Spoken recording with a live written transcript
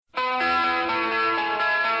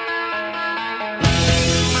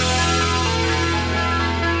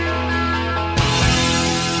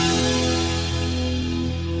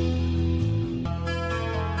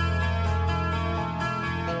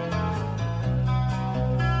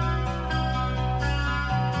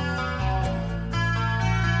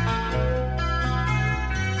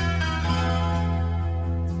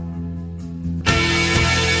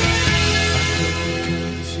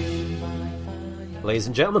Ladies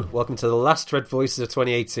and gentlemen, welcome to the last Red Voices of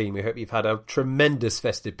 2018. We hope you've had a tremendous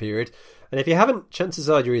festive period. And if you haven't, chances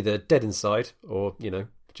are you're either dead inside or,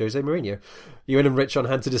 Jose Mourinho. Ewan and Rich on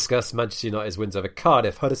hand to discuss Manchester United's wins over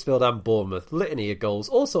Cardiff, Huddersfield and Bournemouth, litany of goals,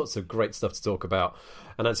 all sorts of great stuff to talk about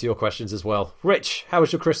and answer your questions as well. Rich, how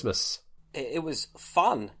was your Christmas? It was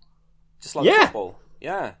fun. Just like football.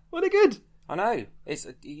 Yeah. Wasn't it good? I know.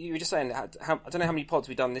 You were just saying, I don't know how many pods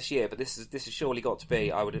we've done this year, but this has surely got to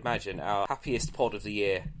be, I would imagine, our happiest pod of the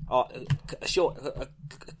year.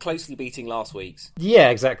 Closely beating last week's. Yeah,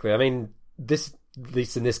 exactly. I mean, at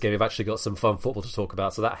least in this game, we've actually got some fun football to talk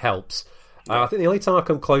about, so that helps. I think the only time I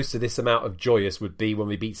come close to this amount of joyous would be when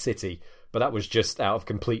we beat City, but that was just out of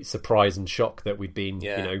complete surprise and shock that we'd been,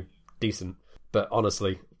 decent. But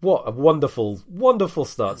honestly, what a wonderful, wonderful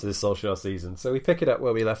start to this Solskjaer season. So we pick it up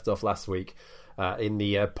where we left off last week in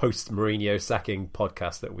the post-Mourinho sacking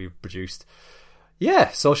podcast that we produced. Yeah,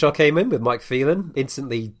 Solskjaer came in with Mike Phelan,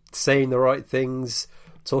 instantly saying the right things,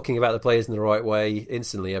 talking about the players in the right way.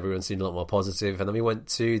 Instantly, everyone seemed a lot more positive. And then we went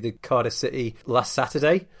to the Cardiff City last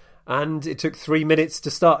Saturday, and it took 3 minutes to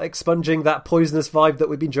start expunging that poisonous vibe that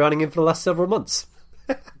we've been drowning in for the last several months.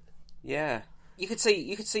 Yeah. You could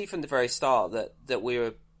see from the very start that we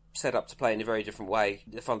were set up to play in a very different way.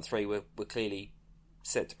 The front three were clearly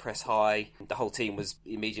set to press high. The whole team was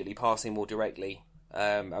immediately passing more directly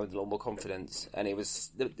and with a lot more confidence. And it was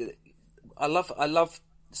I love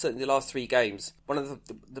certainly the last three games. One of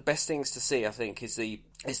the best things to see, I think, is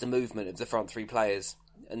the movement of the front three players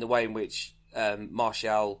and the way in which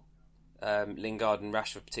Martial, Lingard, and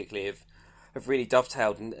Rashford particularly have really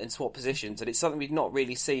dovetailed and swapped positions. And it's something we've not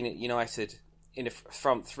really seen at United in a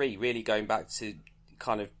front three, really going back to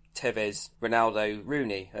kind of Tevez, Ronaldo,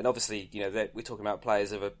 Rooney, and obviously we're talking about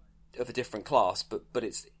players of a different class, but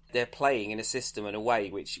they're playing in a system and a way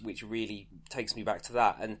which really takes me back to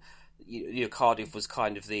that. And Cardiff was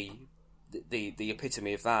kind of the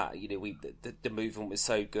epitome of that. The movement was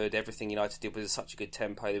so good, everything United did was such a good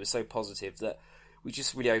tempo. They were so positive that we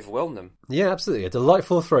just really overwhelmed them. Yeah, absolutely. A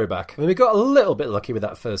delightful throwback. I mean, we got a little bit lucky with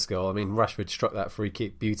that first goal. I mean, Rashford struck that free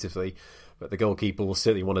kick beautifully, but the goalkeeper will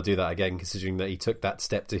certainly want to do that again, considering that he took that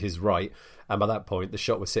step to his right, and by that point, the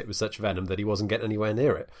shot was hit with such venom that he wasn't getting anywhere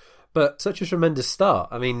near it. But such a tremendous start.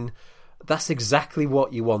 I mean, that's exactly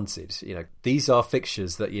what you wanted. These are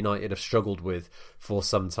fixtures that United have struggled with for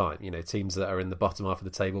some time. Teams that are in the bottom half of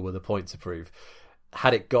the table with a point to prove.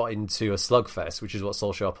 Had it got into a slugfest, which is what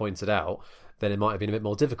Solskjaer pointed out, then it might have been a bit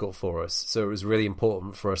more difficult for us. So it was really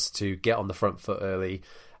important for us to get on the front foot early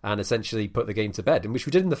and essentially put the game to bed, which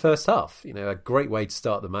we did in the first half. A great way to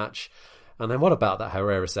start the match. And then what about that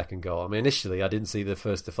Herrera second goal? I mean, initially I didn't see the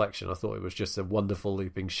first deflection. I thought it was just a wonderful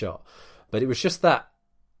looping shot. But it was just that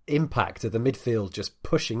impact of the midfield just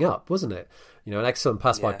pushing up, wasn't it? An excellent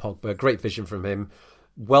pass by Pogba, great vision from him,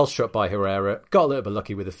 well struck by Herrera, got a little bit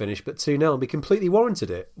lucky with the finish, but 2-0 and we completely warranted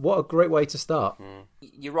it. What a great way to start.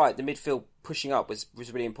 You're right, the midfield pushing up was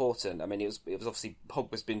really important. I mean, it was obviously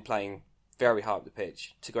Pogba's been playing very hard up the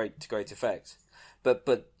pitch to great effect. But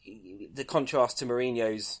the contrast to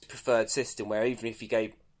Mourinho's preferred system, where even if he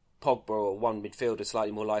gave Pogba or one midfielder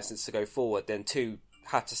slightly more license to go forward, then two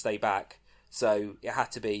had to stay back. So it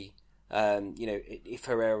had to be, if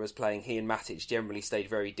Herrera was playing, he and Matic generally stayed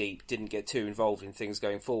very deep, didn't get too involved in things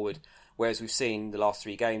going forward. Whereas we've seen the last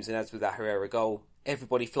three games, and as with that Herrera goal,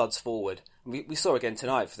 everybody floods forward. We saw again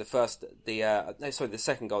tonight for the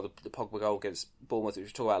second goal, the Pogba goal against Bournemouth, which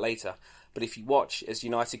we'll talk about later. But if you watch as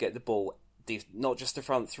United get the ball, not just the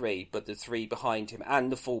front three, but the three behind him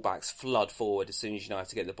and the fullbacks flood forward as soon as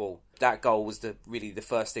United get the ball. That goal was really the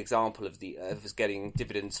first example of us getting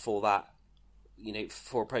dividends for that.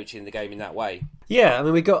 For approaching the game in that way. Yeah, I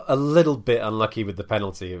mean, we got a little bit unlucky with the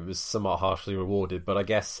penalty. It was somewhat harshly rewarded, but I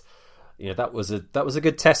guess that was a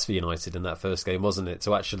good test for United in that first game, wasn't it?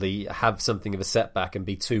 To actually have something of a setback and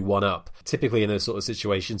be 2-1 up. Typically in those sort of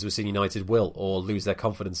situations, we've seen United will or lose their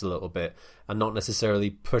confidence a little bit and not necessarily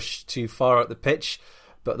push too far up the pitch.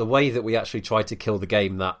 But the way that we actually tried to kill the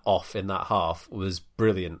game off in that half was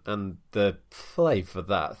brilliant, and the play for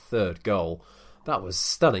that third goal, that was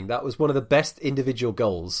stunning. That was one of the best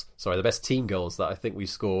the best team goals that I think we've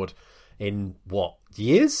scored in,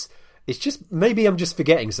 years? It's just, maybe I'm just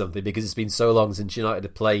forgetting something because it's been so long since United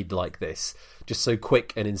have played like this. Just so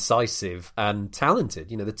quick and incisive and talented.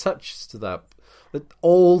 The touches to that,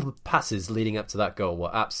 all the passes leading up to that goal were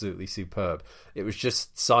absolutely superb. It was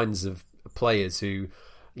just signs of players who,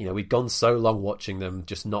 we'd gone so long watching them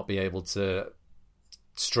just not be able to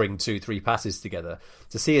string 2-3 passes together.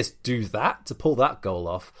 To see us do that, to pull that goal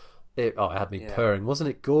off, it had me purring. Wasn't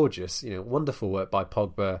it gorgeous? Wonderful work by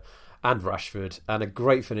Pogba and Rashford, and a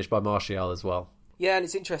great finish by Martial as well. Yeah, and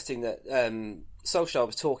it's interesting that Solskjaer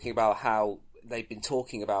was talking about how they've been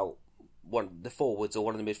talking about the forwards or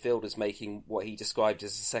one of the midfielders making what he described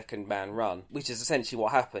as a second man run, which is essentially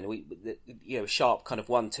what happened. Sharp kind of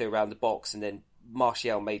 1-2 around the box, and then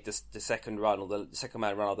Martial made the second run, or the second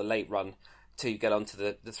man run, or the late run to get onto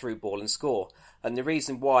the through ball and score. And the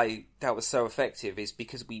reason why that was so effective is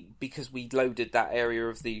because we loaded that area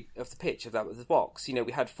of the pitch, of the box.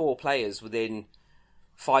 We had 4 players within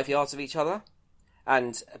 5 yards of each other,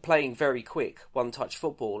 and playing very quick one-touch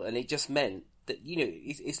football, and it just meant that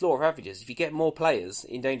it's law of averages. If you get more players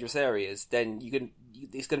in dangerous areas, then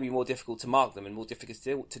it's going to be more difficult to mark them and more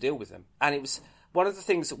difficult to deal with them. And it was one of the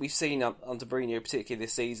things that we've seen under Mourinho, particularly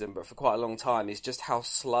this season, but for quite a long time, is just how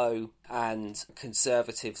slow and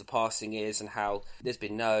conservative the passing is, and how there's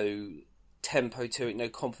been no tempo to it, no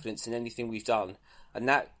confidence in anything we've done. And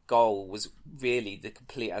that goal was really the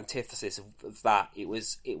complete antithesis of that. It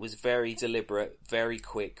was very deliberate, very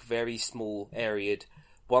quick, very small areaed,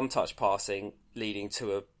 one-touch passing, leading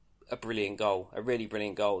to a brilliant goal, a really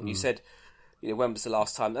brilliant goal. And you said, when was the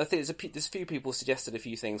last time? I think there's a few people suggested a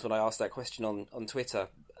few things when I asked that question on Twitter,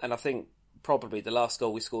 and I think probably the last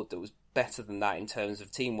goal we scored that was better than that in terms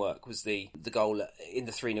of teamwork was the goal in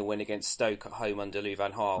the 3-0 win against Stoke at home under Louis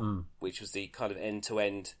van Gaal, which was the kind of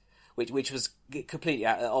end-to-end, which was completely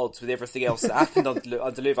at odds with everything else that happened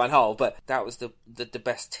under Louis van Gaal, but that was the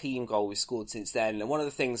best team goal we scored since then. And one of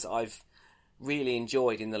the things that I've really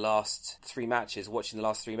enjoyed in the last 3 matches, watching the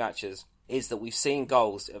last 3 matches, is that we've seen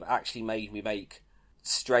goals that have actually made me make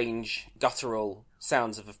strange, guttural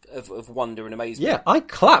sounds of wonder and amazement. Yeah, I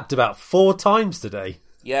clapped about 4 times today.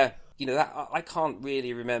 Yeah, that I can't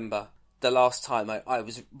really remember the last time I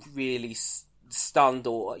was really stunned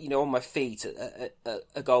or on my feet at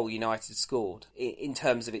a goal United scored in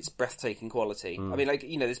terms of its breathtaking quality. I mean,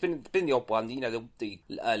 there's been the odd one. The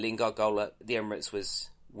Lingard goal at the Emirates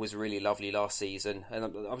was really lovely last season, and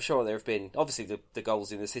I'm sure there have been obviously the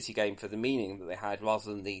goals in the City game for the meaning that they had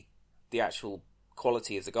rather than the actual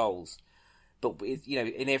quality of the goals. But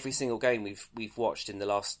in every single game we've watched in the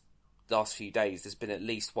last few days, there's been at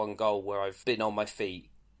least one goal where I've been on my feet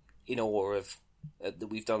in awe of that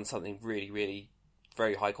we've done something really, really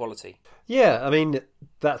very high quality. Yeah, I mean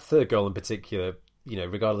that third goal in particular,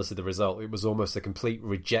 regardless of the result, it was almost a complete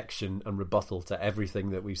rejection and rebuttal to everything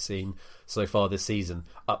that we've seen so far this season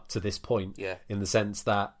up to this point. Yeah. In the sense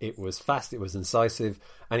that it was fast, it was incisive,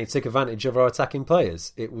 and it took advantage of our attacking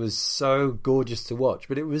players. It was so gorgeous to watch,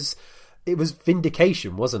 but it was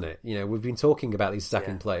vindication, wasn't it? We've been talking about these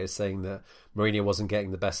attacking players, saying that Mourinho wasn't getting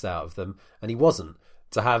the best out of them, and he wasn't.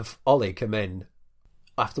 To have Ole come in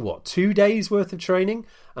after 2 days worth of training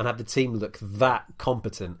and have the team look that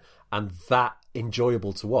competent and that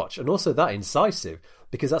enjoyable to watch, and also that incisive,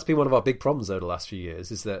 because that's been one of our big problems over the last few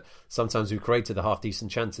years, is that sometimes we've created the half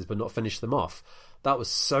decent chances but not finished them off. That was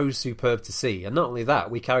so superb to see, and not only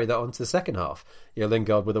that, we carried that on to the second half.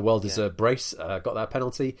 Lingard with a well-deserved brace got that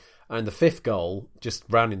penalty, and the 5th goal, just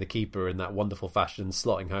rounding the keeper in that wonderful fashion,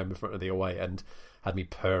 slotting home in front of the away end, had me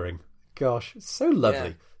purring. Gosh, it's so lovely.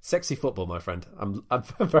 Yeah. Sexy football, my friend. I'm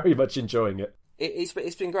very much enjoying it.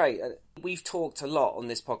 It's been great. We've talked a lot on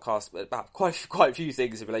this podcast about quite a few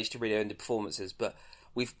things in relation to really earned performances, but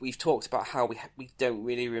we've talked about how we don't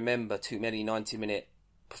really remember too many 90-minute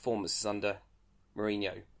performances under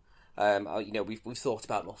Mourinho. We've thought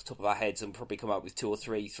about them off the top of our heads and probably come up with 2 or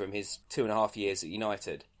 3 from his 2.5 years at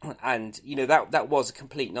United, and that was a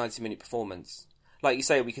complete 90-minute performance. Like you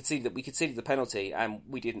say, we conceded the penalty and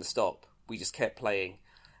we didn't stop. We just kept playing,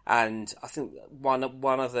 and I think one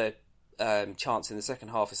other chance in the second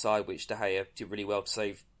half aside, which De Gea did really well to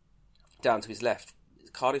save down to his left,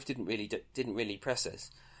 Cardiff didn't really press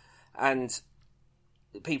us, and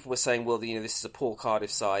people were saying, well, this is a poor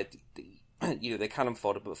Cardiff side. They're cannon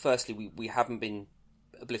fodder. But firstly, we haven't been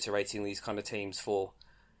obliterating these kind of teams for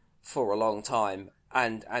a long time,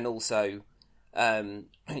 and also.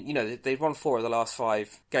 They've won 4 of the last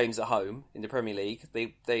 5 games at home in the Premier League.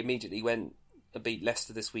 They immediately went and beat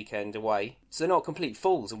Leicester this weekend away. So they're not complete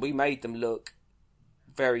fools, and we made them look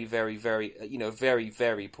very, very, very, very,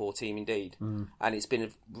 very poor team indeed. And it's been a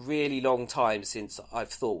really long time since I've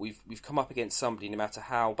thought we've come up against somebody, no matter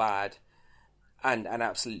how bad, and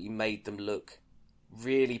absolutely made them look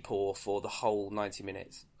really poor for the whole 90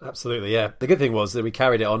 minutes. Absolutely, yeah. The good thing was that we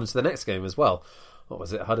carried it on into the next game as well. What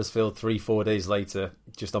was it, Huddersfield 3-4 days later,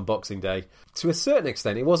 just on Boxing Day. To a certain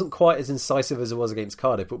extent, it wasn't quite as incisive as it was against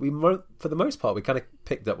Cardiff, but for the most part, we kind of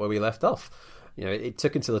picked up where we left off. It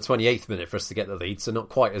took until the 28th minute for us to get the lead, so not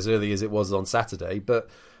quite as early as it was on Saturday, but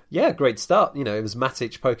Yeah, great start. It was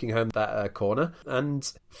Matic poking home that corner.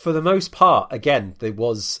 And for the most part, again, there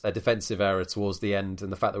was a defensive error towards the end.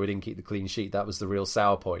 And the fact that we didn't keep the clean sheet, that was the real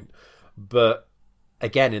sour point. But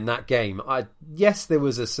again, in that game, yes, there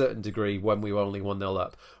was a certain degree when we were only 1-0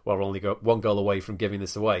 up. Well, we're only one goal away from giving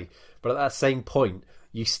this away. But at that same point,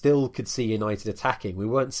 you still could see United attacking. We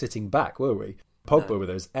weren't sitting back, were we? Pogba with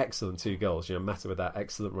those excellent 2 goals. Mata with that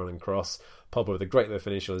excellent run and cross. Pogba with a great little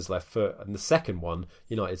finish on his left foot. And the second one,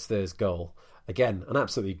 United's third goal. Again, an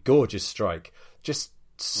absolutely gorgeous strike. Just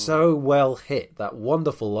so well hit. That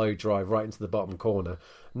wonderful low drive right into the bottom corner.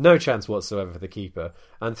 No chance whatsoever for the keeper.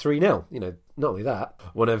 And 3-0. Not only that,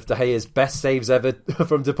 one of De Gea's best saves ever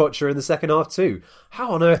from De Pocher in the second half too.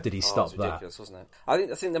 How on earth did he stop that? It was ridiculous, wasn't it?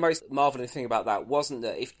 I think the most marvelling thing about that wasn't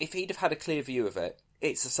that if he'd have had a clear view of it,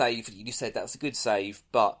 it's a save. You said that's a good save,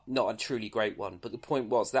 but not a truly great one. But the point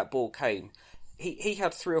was that ball came. He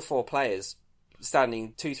had 3 or 4 players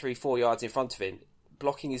standing 2, 3, 4 yards in front of him,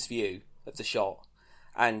 blocking his view of the shot,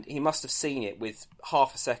 and he must have seen it with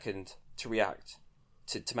half a second to react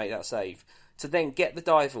to make that save. To then get the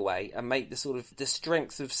dive away and make the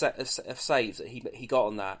strength of saves that he got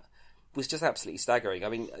on that was just absolutely staggering. I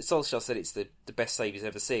mean, Solskjaer said it's the best save he's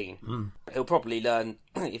ever seen. He'll probably learn,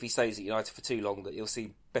 if he stays at United for too long, that he'll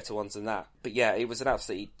see better ones than that. But yeah, it was an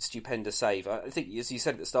absolutely stupendous save. I think, as you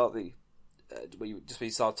said at the start, when you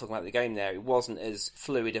started talking about the game there, it wasn't as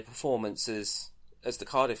fluid a performance as the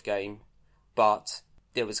Cardiff game, but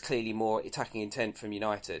there was clearly more attacking intent from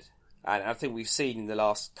United. And I think we've seen in the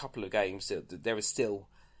last couple of games that there are still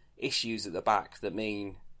issues at the back that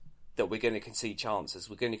mean that we're going to concede chances,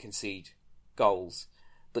 we're going to concede goals.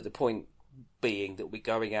 But the point being that we're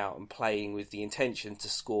going out and playing with the intention to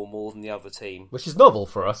score more than the other team. Which is novel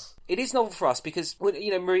for us. It is novel for us because,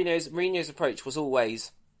 Mourinho's approach was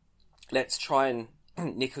always, let's try and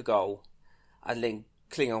nick a goal and then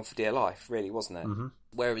cling on for dear life, really, wasn't it? Mm-hmm.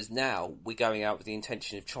 Whereas now, we're going out with the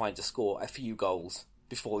intention of trying to score a few goals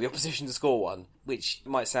before the opposition to score one, which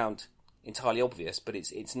might sound entirely obvious, but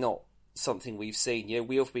it's not something we've seen.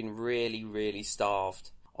 We have been really, really starved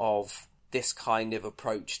of this kind of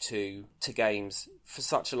approach to games for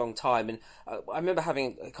such a long time. And I remember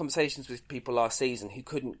having conversations with people last season who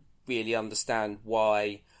couldn't really understand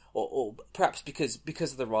why, or perhaps because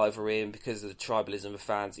of the rivalry and because of the tribalism of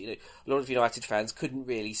fans. A lot of United fans couldn't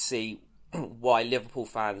really see why Liverpool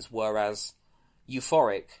fans were as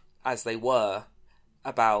euphoric as they were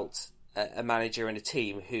about a manager and a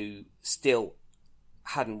team who still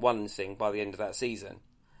hadn't won anything by the end of that season.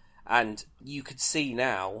 And you could see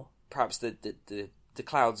now, perhaps the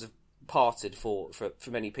clouds have parted for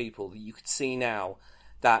many people. You could see now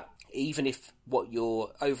that even if what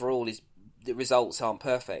your overall is, the results aren't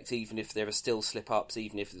perfect, even if there are still slip-ups,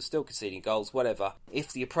 even if they're still conceding goals, whatever,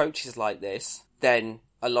 if the approach is like this, then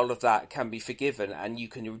a lot of that can be forgiven and you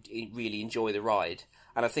can really enjoy the ride.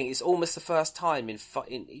 And I think it's almost the first time it's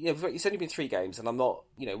only been 3 games, and I'm not,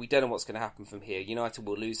 we don't know what's going to happen from here. United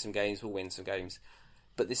will lose some games, will win some games.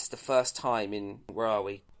 But this is the first time in,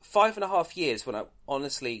 5.5 years when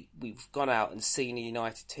we've gone out and seen a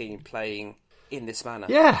United team playing in this manner.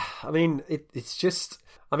 Yeah, I mean, it's just...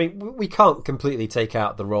 I mean, we can't completely take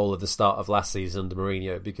out the role of the start of last season under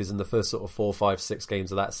Mourinho, because in the first sort of 4, 5, 6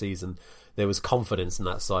 games of that season, there was confidence in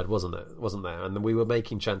that side, wasn't there? And we were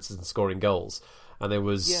making chances and scoring goals. And there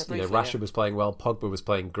was, briefly, Rashford was playing well, Pogba was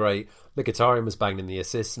playing great, Mkhitaryan was banging in the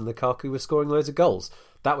assists, and Lukaku was scoring loads of goals.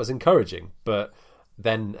 That was encouraging, but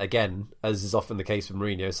then again, as is often the case with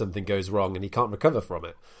Mourinho, something goes wrong and he can't recover from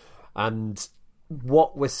it. And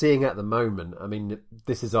what we're seeing at the moment, I mean,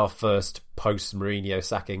 this is our first post-Mourinho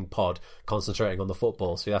sacking pod concentrating on the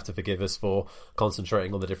football, so you have to forgive us for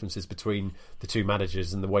concentrating on the differences between the two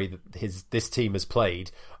managers and the way that this team has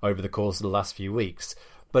played over the course of the last few weeks.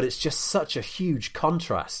 But it's just such a huge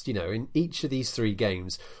contrast. In each of these 3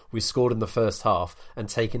 games, we scored in the first half and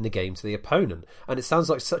taken the game to the opponent. And it sounds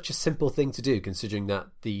like such a simple thing to do, considering that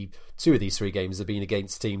the 2 of these 3 games have been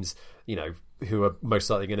against teams, who are most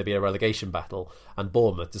likely going to be a relegation battle. And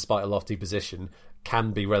Bournemouth, despite a lofty position,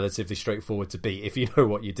 can be relatively straightforward to beat if you know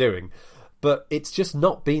what you're doing. But it's just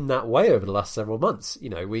not been that way over the last several months.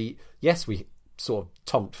 We sort of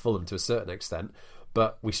tonked Fulham to a certain extent,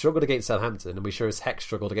 but we struggled against Southampton and we sure as heck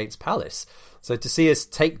struggled against Palace. So to see us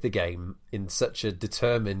take the game in such a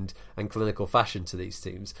determined and clinical fashion to these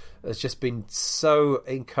teams has just been so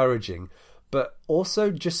encouraging, but also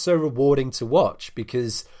just so rewarding to watch,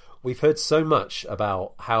 because we've heard so much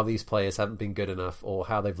about how these players haven't been good enough, or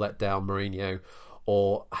how they've let down Mourinho,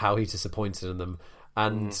 or how he disappointed in them.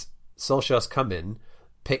 And Solskjaer's come in,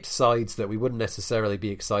 picked sides that we wouldn't necessarily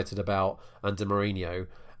be excited about under Mourinho,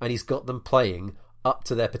 and he's got them playing up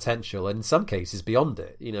to their potential, and in some cases beyond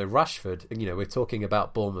it. Rashford, we're talking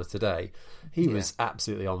about Bournemouth today. He was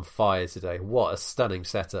absolutely on fire today. What a stunning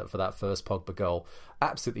setup for that first Pogba goal.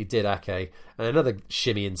 Absolutely did Ake. And another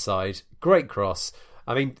shimmy inside. Great cross.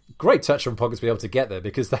 I mean, great touch from Pogba to be able to get there,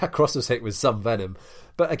 because that cross was hit with some venom.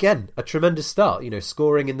 But again, a tremendous start,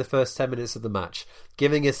 scoring in the first 10 minutes of the match,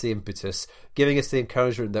 giving us the impetus, giving us the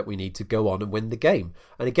encouragement that we need to go on and win the game.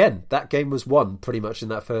 And again, that game was won pretty much in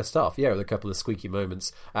that first half. Yeah, with a couple of squeaky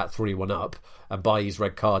moments at 3-1 up, and Bailly's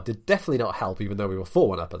red card did definitely not help, even though we were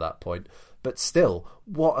 4-1 up at that point. But still,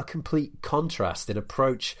 what a complete contrast in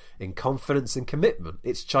approach, in confidence and commitment.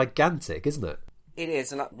 It's gigantic, isn't it? It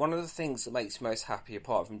is, and one of the things that makes me most happy,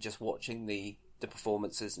 apart from just watching the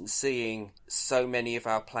performances and seeing so many of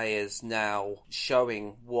our players now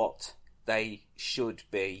showing what they should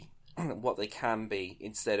be, what they can be,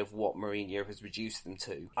 instead of what Mourinho has reduced them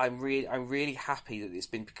to. I'm really happy that it's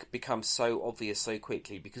become so obvious so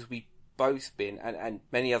quickly, because we've both been, and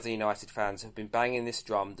many other United fans have been banging this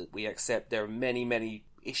drum that we accept there are many, many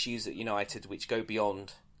issues at United which go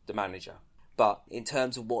beyond the manager. But in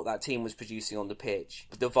terms of what that team was producing on the pitch,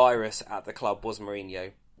 the virus at the club was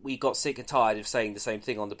Mourinho. We got sick and tired of saying the same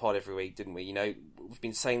thing on the pod every week, didn't we? We've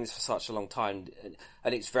been saying this for such a long time,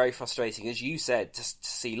 and it's very frustrating, as you said, to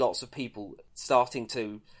see lots of people starting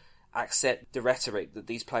to accept the rhetoric that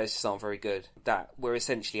these players just aren't very good, that we're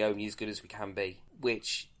essentially only as good as we can be,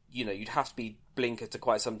 which, you'd have to be blinkered to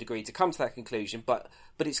quite some degree to come to that conclusion, but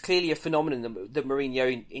it's clearly a phenomenon that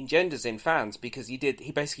Mourinho engenders in fans, because he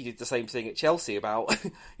basically did the same thing at Chelsea about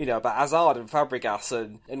about Hazard and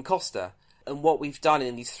Fabregas and Costa. And what we've done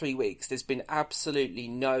in these 3 weeks, there's been absolutely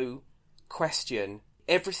no question.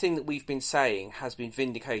 Everything that we've been saying has been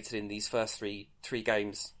vindicated in these first three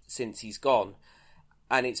games since he's gone.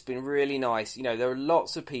 And it's been really nice. There are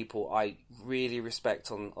lots of people I really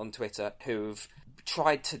respect on Twitter who've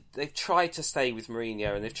tried to stay with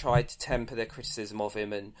Mourinho, and they've tried to temper their criticism of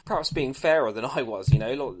him, and perhaps being fairer than I was,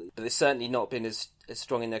 but they've certainly not been as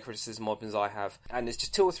strong in their criticism of him as I have. And there's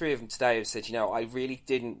just 2 or 3 of them today who said, I really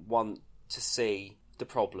didn't want to see the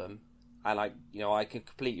problem, and I can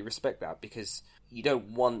completely respect that, because you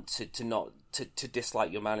don't want to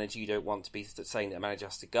dislike your manager. You don't want to be saying that a manager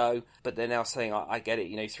has to go, but they're now saying, I get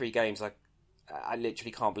it, 3 games, I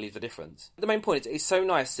literally can't believe the difference. The main point is, it's so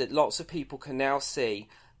nice that lots of people can now see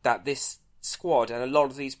that this squad and a lot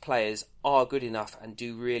of these players are good enough and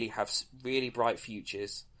do really have really bright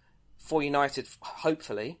futures for United,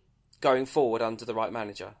 hopefully, going forward under the right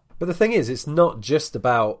manager. But the thing is, it's not just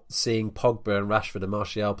about seeing Pogba and Rashford and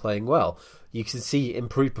Martial playing well. You can see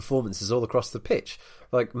improved performances all across the pitch.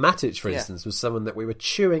 Like Matic, for instance, was someone that we were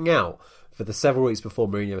chewing out for the several weeks before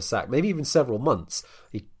Mourinho was sacked, maybe even several months.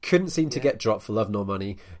 He couldn't seem to get dropped for love nor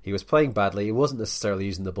money. He was playing badly. He wasn't necessarily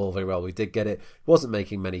using the ball very well. We did get it. He wasn't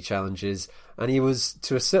making many challenges. And he was,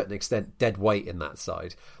 to a certain extent, dead weight in that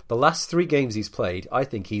side. The last 3 games he's played, I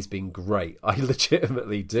think he's been great. I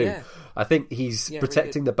legitimately do. Yeah. I think he's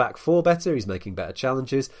protecting the back 4 better. He's making better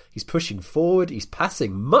challenges. He's pushing forward. He's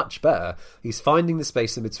passing much better. He's finding the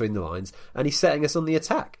space in between the lines. And he's setting us on the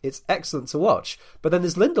attack. It's excellent to watch. But then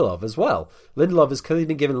there's Lindelof as well. Lindelof has clearly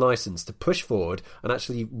been given licence to push forward and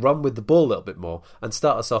actually run with the ball a little bit more and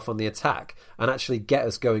start us off on the attack and actually get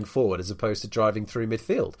us going forward as opposed to driving through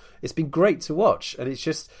midfield. It's been great to watch, and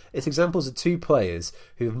it's examples of 2 players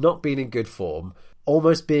who have not been in good form,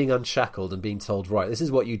 almost being unshackled and being told, right, this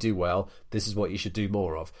is what you do well, this is what you should do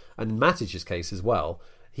more of. And in Matic's case as well,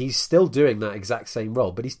 he's still doing that exact same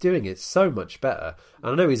role, but he's doing it so much better.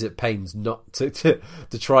 And I know he's at pains not to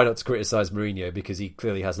try not to criticise Mourinho, because he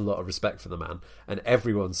clearly has a lot of respect for the man. And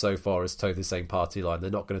everyone so far has towed the same party line. They're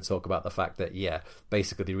not going to talk about the fact that,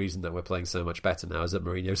 basically the reason that we're playing so much better now is that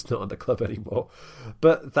Mourinho's not at the club anymore.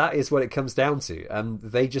 But that is what it comes down to. And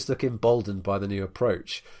they just look emboldened by the new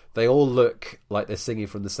approach. They all look like they're singing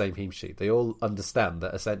from the same hymn sheet. They all understand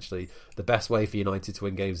that essentially the best way for United to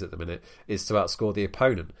win games at the minute is to outscore the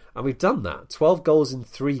opponent. And we've done that. 12 goals in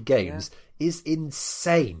 3 games is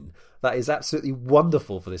insane. That is absolutely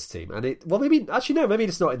wonderful for this team. And maybe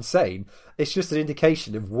it's not insane. It's just an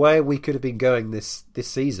indication of where we could have been going this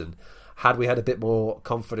season had we had a bit more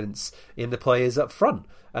confidence in the players up front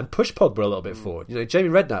and push Pogba a little bit forward. Jamie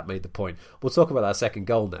Redknapp made the point. We'll talk about that second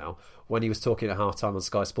goal now, when he was talking at half-time on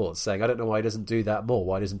Sky Sports, saying, I don't know why he doesn't do that more,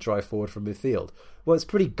 why he doesn't drive forward from midfield. Well, it's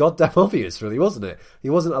pretty goddamn obvious, really, wasn't it? He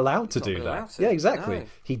wasn't allowed to do that. Yeah, exactly. No.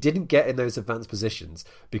 He didn't get in those advanced positions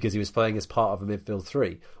because he was playing as part of a midfield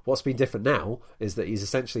 3. What's been different now is that he's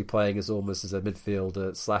essentially playing as almost as a midfield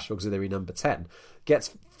 / auxiliary number 10.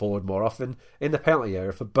 Gets forward more often in the penalty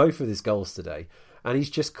area for both of his goals today. and he's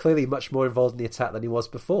just clearly much more involved in the attack than he was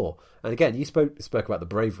before. And again, you spoke about the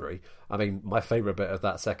bravery. I mean, my favourite bit of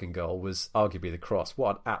that second goal was arguably the cross.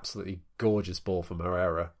 What an absolutely gorgeous ball from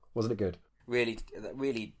Herrera. Wasn't it good? Really,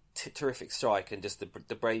 really terrific strike, and just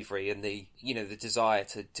the bravery and the desire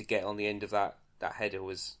to get on the end of that header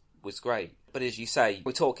was great. But as you say, you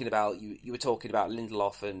were talking about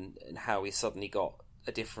Lindelof and how he suddenly got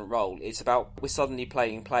a different role. It's about we're suddenly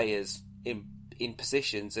playing players in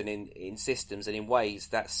positions and in systems and in ways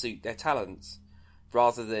that suit their talents,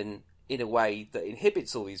 rather than in a way that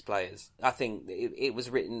inhibits all these players. I think it was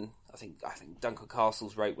written. I think Duncan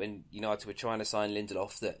Castles wrote when United were trying to sign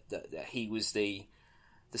Lindelof that he was the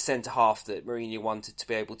centre half that Mourinho wanted to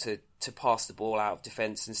be able to pass the ball out of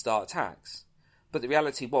defence and start attacks. But the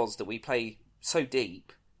reality was that we play so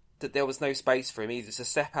deep that there was no space for him either to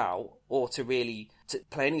step out or to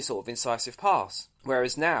play any sort of incisive pass.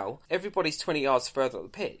 Whereas now, everybody's 20 yards further up the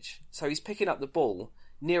pitch. So he's picking up the ball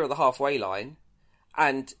nearer the halfway line,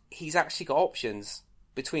 and he's actually got options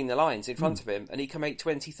between the lines in front of him, and he can make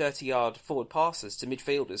 20, 30-yard forward passes to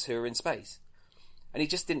midfielders who are in space. And he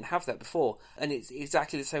just didn't have that before. And it's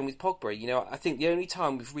exactly the same with Pogba. I think the only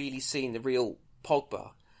time we've really seen the real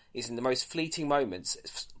Pogba is in the most fleeting moments.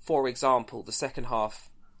 For example, the second half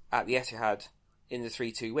at the Etihad in the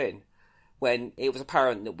 3-2 win, when it was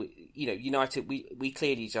apparent that United, we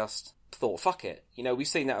clearly just thought, fuck it. We've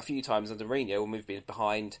seen that a few times under Mourinho when we've been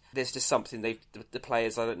behind. There's just something the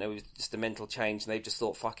players, I don't know, just a mental change, and they've just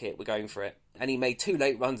thought, fuck it, we're going for it. And he made 2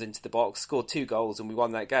 late runs into the box, scored 2 goals, and we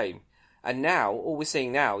won that game. And now, all we're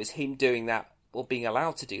seeing now is him doing that, or being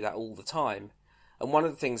allowed to do that all the time. And one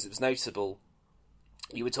of the things that was noticeable,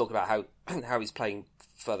 you were talking about how he's playing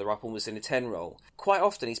further up, almost in a 10 role. Quite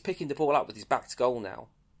often he's picking the ball up with his back to goal now.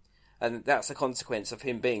 And that's a consequence of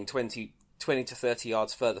him being 20 to 30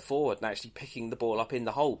 yards further forward and actually picking the ball up in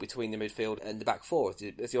the hole between the midfield and the back four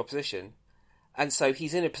as the opposition. And so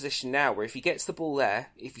he's in a position now where if he gets the ball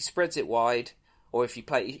there, if he spreads it wide, or if he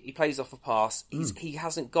plays off a pass, he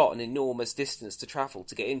hasn't got an enormous distance to travel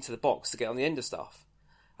to get into the box, to get on the end of stuff.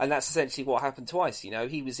 And that's essentially what happened twice.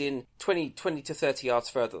 He was in 20 to 30 yards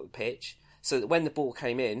further up the pitch, so that when the ball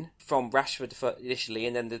came in from Rashford initially,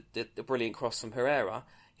 and then the brilliant cross from Herrera,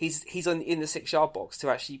 he's in the 6-yard box to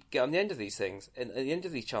actually get on the end of these things and at the end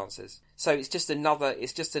of these chances. So it's just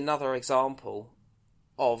another example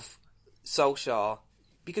of Solskjaer,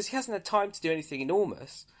 because he hasn't had time to do anything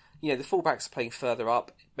enormous. The fullbacks are playing further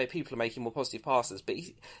up. People are making more positive passes, but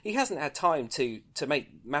he hasn't had time to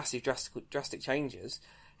make massive drastic changes.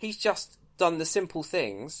 He's just done the simple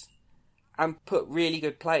things and put really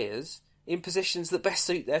good players in positions that best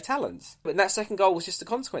suit their talents. But that second goal was just a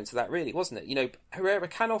consequence of that, really, wasn't it? Herrera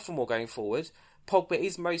can offer more going forward. Pogba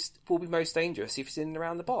will be most dangerous if he's in and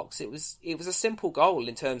around the box. It was a simple goal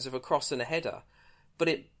in terms of a cross and a header, but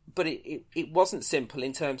it wasn't simple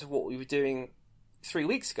in terms of what we were doing 3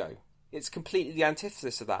 weeks ago. It's completely the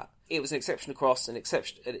antithesis of that. It was an exceptional cross,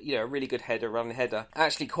 a really good header, running header.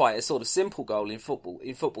 Actually, quite a sort of simple goal in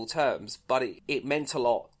football terms, but it meant a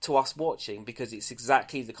lot to us watching because it's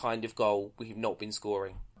exactly the kind of goal we have not been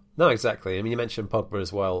scoring. No, exactly. I mean, you mentioned Pogba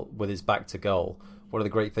as well with his back to goal. One of the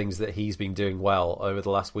great things that he's been doing well over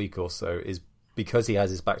the last week or so is because he has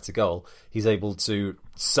his back to goal, he's able to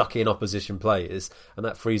suck in opposition players, and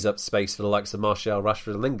that frees up space for the likes of Martial,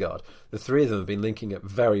 Rashford and Lingard. The three of them have been linking up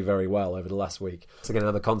very, very well over the last week. It's again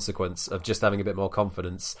another consequence of just having a bit more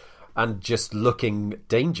confidence and just looking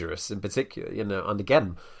dangerous in particular. And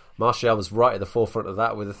again, Martial was right at the forefront of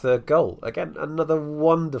that with the third goal. Again, another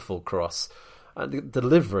wonderful cross. And the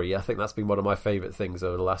delivery, I think that's been one of my favourite things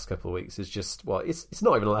over the last couple of weeks. Is just, well, it's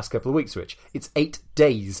not even the last couple of weeks, Rich. It's 8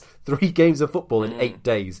 days, 3 games of football in 8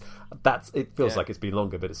 days. It feels like it's been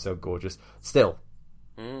longer, but it's so gorgeous. Still,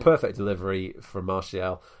 perfect delivery from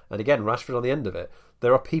Martial, and again Rashford on the end of it.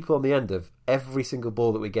 There are people on the end of every single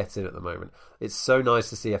ball that we get in at the moment. It's so nice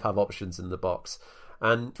to see us have options in the box.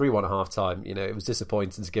 And 3-1 at half time, it was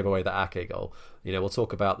disappointing to give away that Ake goal. We'll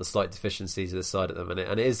talk about the slight deficiencies of the side at the minute,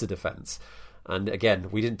 and it is the defence. And again,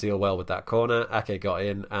 we didn't deal well with that corner. Ake got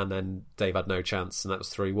in, and then Dave had no chance, and that was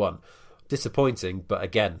 3-1. Disappointing, but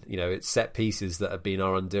again, it's set pieces that have been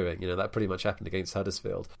our undoing. That pretty much happened against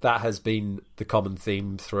Huddersfield. That has been the common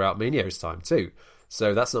theme throughout Mourinho's time too.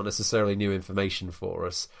 So that's not necessarily new information for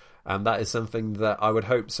us. And that is something that I would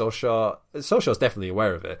hope Solskjaer's definitely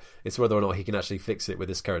aware of it. It's whether or not he can actually fix it with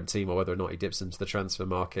his current team, or whether or not he dips into the transfer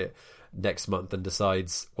market next month and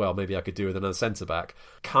decides, well, maybe I could do with another centre-back.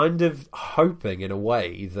 Kind of hoping in a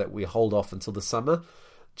way that we hold off until the summer,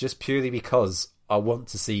 just purely because I want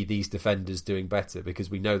to see these defenders doing better,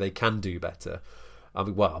 because we know they can do better.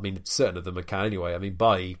 Certain of them can anyway.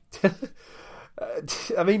 Bailly,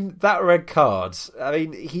 I mean, that red card, I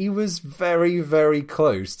mean, he was very, very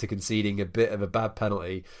close to conceding a bit of a bad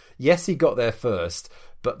penalty. Yes, he got there first,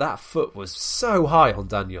 but that foot was so high on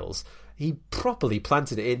Daniels. He properly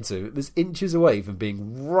planted it into. It was inches away from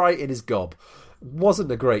being right in his gob.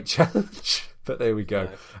 Wasn't a great challenge, but there we go.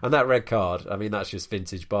 No. And that red card, I mean, that's just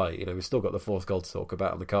vintage bite. You know, we've still got the fourth goal to talk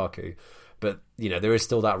about on Lukaku, but, you know, there is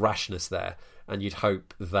still that rashness there. And you'd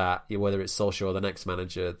hope that, whether it's Solskjaer or the next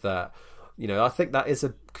manager, that, you know, I think that is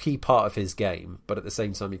a key part of his game. But at the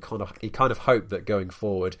same time, you kind of hope that going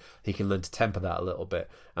forward, he can learn to temper that a little bit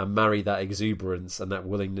and marry that exuberance and that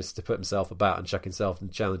willingness to put himself about and chuck himself in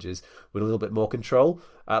challenges with a little bit more control.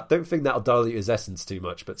 Don't think that'll dilute his essence too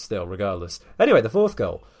much, but still, regardless. Anyway, the fourth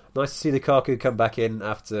goal. Nice to see Lukaku come back in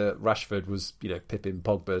after Rashford was, you know, pipping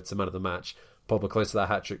Pogba to man of the match. Pogba close to that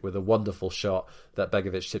hat-trick with a wonderful shot that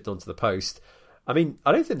Begovic tipped onto the post. I mean,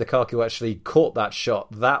 I don't think Lukaku actually caught that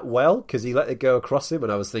shot that well because he let it go across him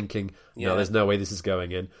and I was thinking, no, there's no way this is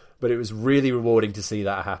going in. But it was really rewarding to see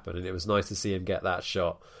that happen and it was nice to see him get that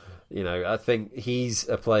shot. You know, I think he's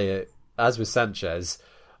a player, as with Sanchez,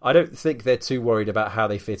 I don't think they're too worried about how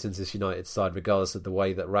they fit into this United side regardless of the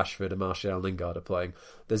way that Rashford and Martial and Lingard are playing.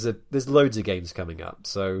 There's loads of games coming up,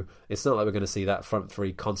 so it's not like we're going to see that front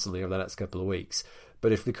three constantly over the next couple of weeks.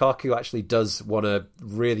 But if Lukaku actually does want to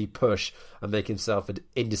really push and make himself an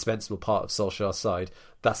indispensable part of Solskjaer's side,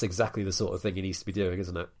 that's exactly the sort of thing he needs to be doing,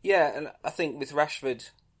 isn't it? Yeah, and I think with Rashford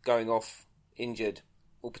going off injured,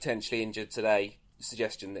 or potentially injured today, the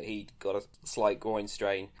suggestion that he'd got a slight groin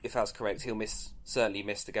strain, if that's correct, he'll certainly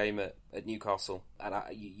miss the game at Newcastle. And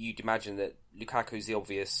you'd imagine that Lukaku's the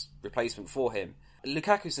obvious replacement for him.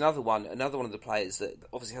 Lukaku's another one of the players that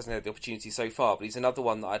obviously hasn't had the opportunity so far, but he's another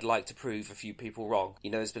one that I'd like to prove a few people wrong.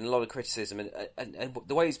 You know, there's been a lot of criticism, and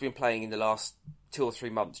the way he's been playing in the last 2 or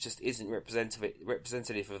 3 months just isn't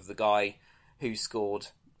representative of the guy who scored.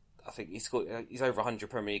 I think he's over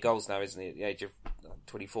 100 Premier League goals now, isn't he? At the age of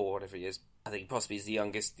 24, whatever he is. I think he possibly is the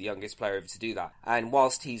youngest player ever to do that. And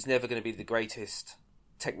whilst he's never going to be the greatest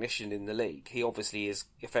technician in the league, he obviously is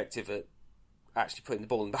effective at actually putting the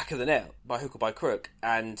ball in the back of the net by hook or by crook.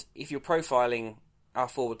 And if you're profiling our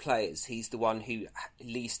forward players, he's the one who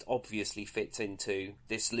least obviously fits into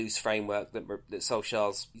this loose framework that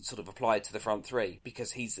Solskjaer's sort of applied to the front three,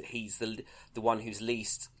 because he's the one who's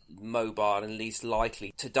least mobile and least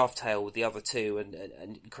likely to dovetail with the other two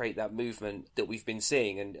and create that movement that we've been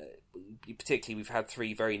seeing. And particularly we've had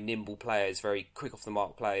 3 very nimble players, very quick off the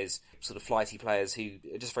mark players, sort of flighty players who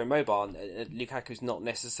are just very mobile, and Lukaku's not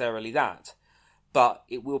necessarily that. But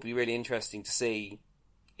it will be really interesting to see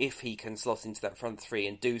if he can slot into that front three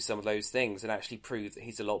and do some of those things and actually prove that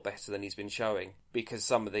he's a lot better than he's been showing. Because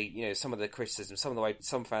some of the criticism, some of the way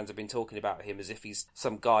some fans have been talking about him as if he's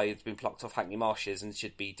some guy who's been plucked off Hackney Marshes and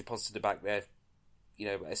should be deposited back there, you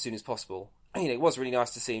know, as soon as possible. And, you know, it was really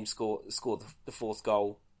nice to see him score the fourth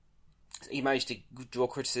goal. He managed to draw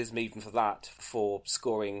criticism even for that, for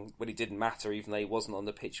scoring when it didn't matter, even though he wasn't on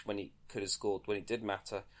the pitch when he could have scored when it did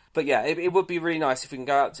matter. But yeah, it would be really nice if we can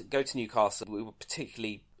go to Newcastle. We were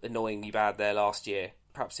particularly annoyingly bad there last year.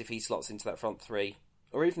 Perhaps if he slots into that front three,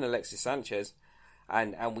 or even Alexis Sanchez,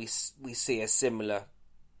 and we see a similar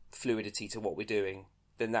fluidity to what we're doing,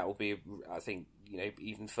 then that will be, I think, you know,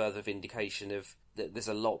 even further vindication of that there's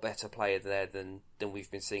a lot better player there than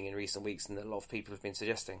we've been seeing in recent weeks and that a lot of people have been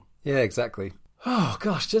suggesting. Yeah, exactly. Oh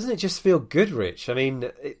gosh, doesn't it just feel good, Rich? I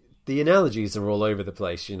mean, the analogies are all over the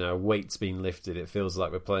place. You know, weight's been lifted. It feels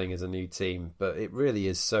like we're playing as a new team, but it really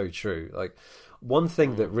is so true. Like, one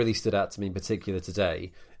thing that really stood out to me in particular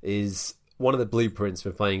today is one of the blueprints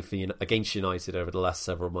for playing against United over the last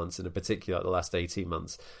several months, and in particular the last 18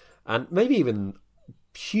 months, and maybe even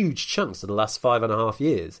huge chunks of the last 5.5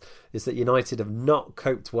 years, is that United have not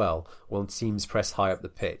coped well when teams press high up the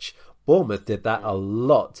pitch. Bournemouth did that a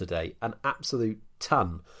lot today, an absolute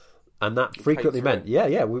ton, and that frequently meant,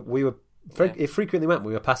 it frequently meant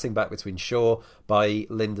we were passing back between Shaw, Bailly,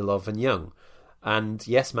 Lindelof and Young. And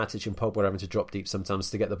yes, Matic and Pogba were having to drop deep sometimes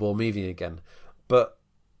to get the ball moving again. But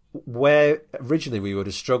where originally we would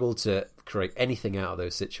have struggled to create anything out of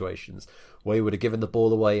those situations, where we would have given the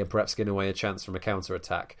ball away and perhaps given away a chance from a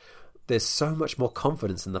counter-attack, there's so much more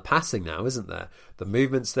confidence in the passing now, isn't there? The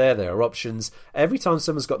movement's there are options. Every time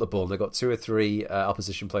someone's got the ball and they've got 2 or 3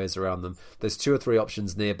 opposition players around them, there's 2 or 3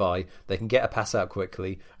 options nearby. They can get a pass out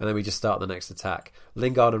quickly, and then we just start the next attack.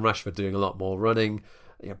 Lingard and Rashford doing a lot more running.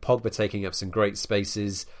 You know, Pogba taking up some great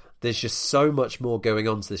spaces. There's just so much more going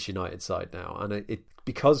on to this United side now. And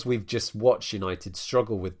because we've just watched United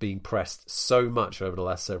struggle with being pressed so much over the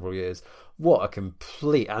last several years, what a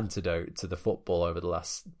complete antidote to the football over the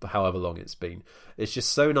last however long it's been. It's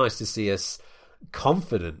just so nice to see us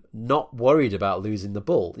confident, not worried about losing the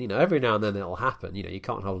ball. Every now and then it'll happen. You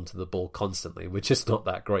can't hold on to the ball constantly. We're just not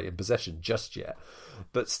that great in possession just yet.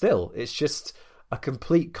 But still, it's just a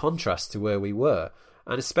complete contrast to where we were.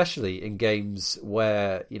 And especially in games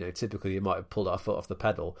where, typically you might have pulled our foot off the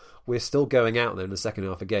pedal, we're still going out there in the second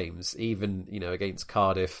half of games, even, against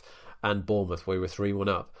Cardiff and Bournemouth, where we were 3-1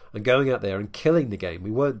 up, and going out there and killing the game. We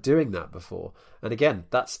weren't doing that before. And again,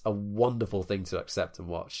 that's a wonderful thing to accept and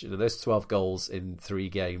watch. Those 12 goals in 3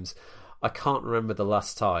 games. I can't remember the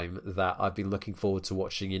last time that I've been looking forward to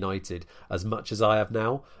watching United as much as I have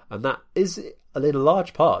now. And that is, in a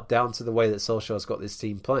large part, down to the way that Solskjaer's got this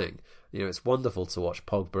team playing. It's wonderful to watch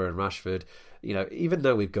Pogba and Rashford. Even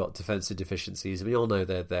though we've got defensive deficiencies, we all know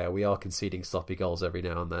they're there. We are conceding sloppy goals every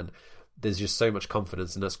now and then. There's just so much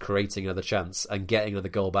confidence in us creating another chance and getting another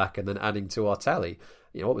goal back and then adding to our tally.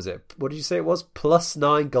 What was it? What did you say it was?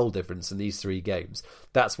 +9 goal difference in these 3 games.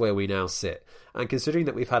 That's where we now sit. And considering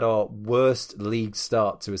that we've had our worst league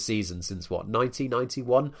start to a season since,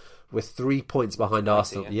 1991? We're 3 points behind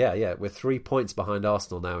Arsenal. Yeah. We're 3 points behind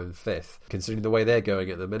Arsenal now in 5th. Considering the way they're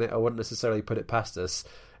going at the minute, I wouldn't necessarily put it past us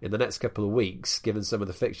in the next couple of weeks, given some of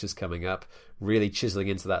the fixtures coming up, really chiselling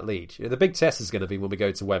into that lead. The big test is going to be when we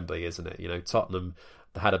go to Wembley, isn't it? Tottenham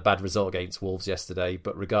had a bad result against Wolves yesterday,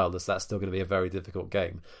 but regardless, that's still going to be a very difficult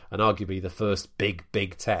game, and arguably the first big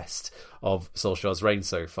test of Solskjaer's reign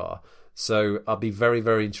so far. So I'll be very,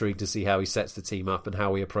 very intrigued to see how he sets the team up and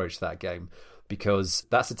how we approach that game, because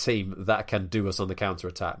that's a team that can do us on the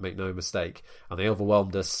counter-attack, make no mistake. And they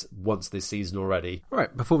overwhelmed us once this season already.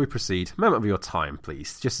 Right, before we proceed, a moment of your time,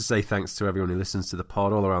 please. Just to say thanks to everyone who listens to the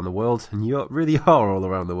pod all around the world. And you really are all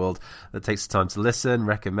around the world. That takes the time to listen,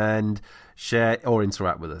 recommend, share, or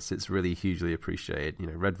interact with us. It's really hugely appreciated.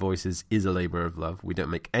 Red Voices is a labour of love. We don't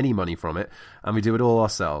make any money from it. And we do it all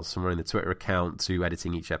ourselves, from running the Twitter account to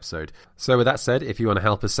editing each episode. So with that said, if you want to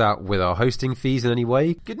help us out with our hosting fees in any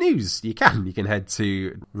way, good news, you can. You can head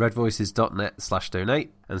to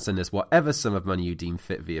redvoices.net/donate and send us whatever sum of money you deem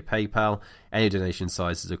fit via PayPal. Any donation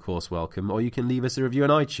size is of course welcome, or you can leave us a review on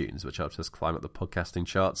iTunes, which helps us climb up the podcasting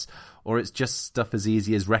charts, or it's just stuff as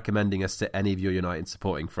easy as recommending us to any of your United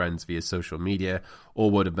supporting friends via social media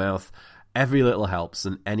or word of mouth. Every little helps,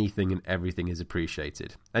 and anything and everything is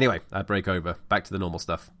appreciated. Anyway, I break over. Back to the normal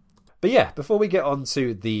stuff. But yeah, before we get on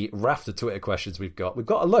to the raft of Twitter questions we've got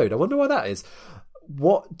a load. I wonder why that is.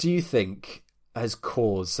 What do you think has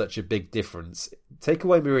caused such a big difference? Take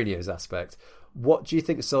away Mourinho's aspect. What do you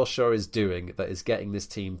think Solskjaer is doing that is getting this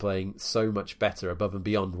team playing so much better above and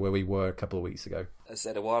beyond where we were a couple of weeks ago? As I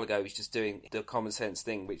said a while ago, he's just doing the common sense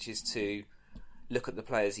thing, which is to look at the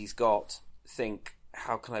players he's got, think,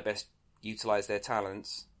 how can I best utilise their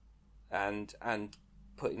talents, and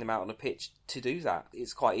putting them out on a pitch to do that.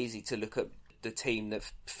 It's quite easy to look at the team that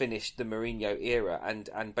finished the Mourinho era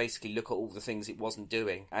and basically look at all the things it wasn't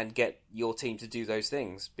doing and get your team to do those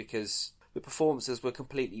things, because the performances were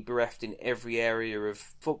completely bereft in every area of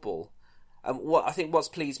football. And what's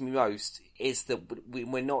pleased me most is that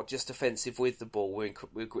we're not just offensive with the ball, we're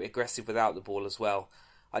aggressive without the ball as well.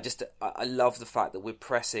 I love the fact that we're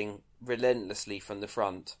pressing relentlessly from the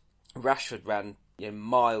front. Rashford ran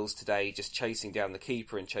miles today, just chasing down the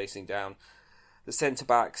keeper and chasing down the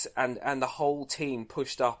centre-backs, and the whole team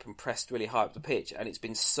pushed up and pressed really high up the pitch. And it's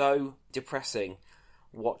been so depressing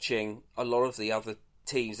watching a lot of the other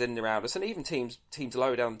teams in and around us, and even teams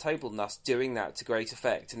lower down the table than us, doing that to great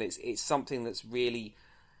effect. And it's something that's really,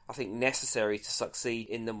 I think, necessary to succeed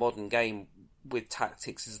in the modern game with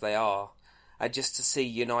tactics as they are. And just to see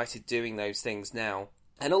United doing those things now.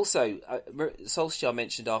 And also, Solskjaer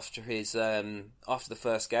mentioned after the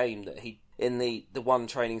first game that he, in the one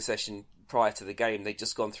training session prior to the game, they'd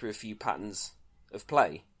just gone through a few patterns of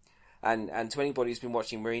play. And to anybody who's been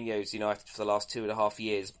watching Mourinho's United for the last 2.5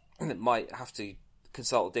 years, that might have to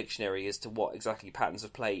consult a dictionary as to what exactly patterns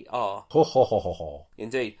of play are.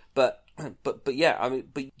 Indeed. But yeah,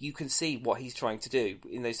 but you can see what he's trying to do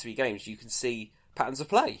in those 3 games. You can see patterns of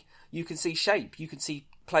play. You can see shape. You can see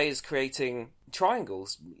players creating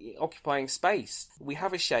triangles, occupying space. We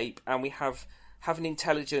have a shape and we have an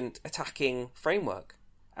intelligent attacking framework.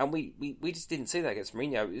 And we just didn't see that against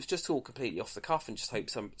Mourinho. It was just all completely off the cuff and just hope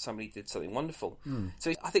somebody did something wonderful.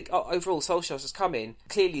 So I think overall Solskjaer's has come in.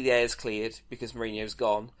 Clearly the air's cleared because Mourinho's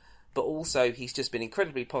gone. But also he's just been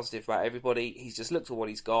incredibly positive about everybody. He's just looked at what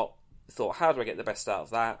he's got, thought, how do I get the best out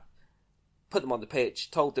of that? Put them on the pitch,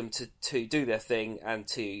 told them to do their thing and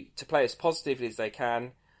to play as positively as they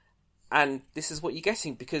can. And this is what you're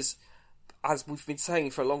getting, because as we've been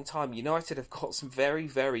saying for a long time, United have got some very,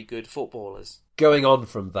 very good footballers. Going on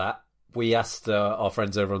from that, we asked our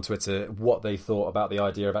friends over on Twitter what they thought about the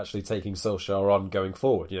idea of actually taking Solskjaer on going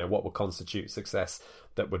forward. What would constitute success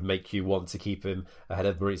that would make you want to keep him ahead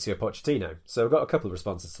of Mauricio Pochettino. So we've got a couple of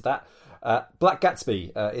responses to that. Black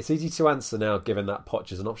Gatsby, it's easy to answer now given that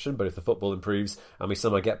Poch is an option, but if the football improves and we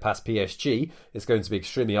somehow get past PSG, it's going to be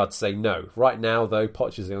extremely hard to say no. Right now, though,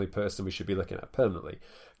 Poch is the only person we should be looking at permanently.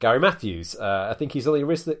 Gary Matthews, I think he's only a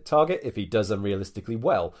realistic target if he does unrealistically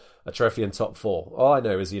well. A trophy and top 4. All I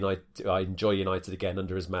know is I enjoy United again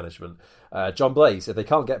under his management. John Blaze, if they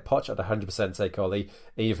can't get Poch, I'd 100% take Ollie,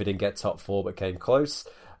 even if he didn't get top 4 but came close.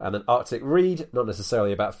 And then Arctic Reed, not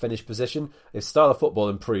necessarily about finish position. If style of football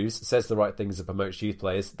improves, says the right things and promotes youth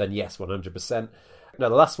players, then yes, 100%. Now,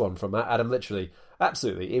 the last one from Adam, literally,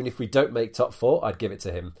 absolutely. Even if we don't make top 4, I'd give it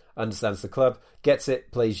to him. Understands the club, gets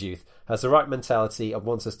it, plays youth, has the right mentality and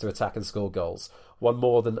wants us to attack and score goals. One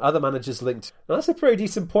more than other managers linked. Now, that's a pretty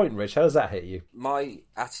decent point, Rich. How does that hit you? My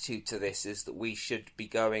attitude to this is that we should be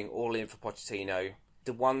going all in for Pochettino.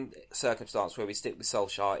 The one circumstance where we stick with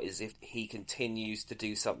Solskjaer is if he continues to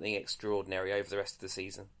do something extraordinary over the rest of the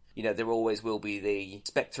season. There always will be the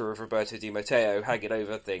spectre of Roberto Di Matteo hanging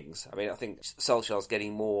over things. I mean, I think Solskjaer's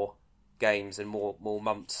getting more games and more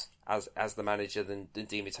months as the manager than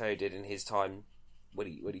Di Matteo did in his time when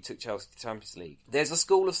he took Chelsea to the Champions League. There's a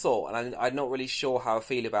school of thought, and I'm not really sure how I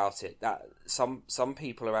feel about it, that some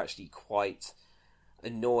people are actually quite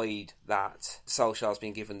annoyed that Solskjaer's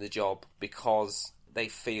been given the job because they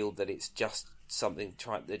feel that it's just something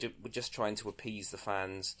we're just trying to appease the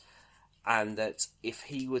fans, and that if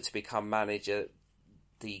he were to become manager,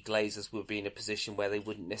 the Glazers would be in a position where they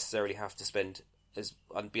wouldn't necessarily have to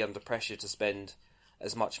be under pressure to spend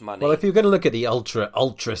as much money. Well, if you're going to look at the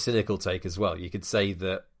ultra cynical take as well, you could say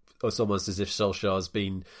that it's almost as if Solskjaer's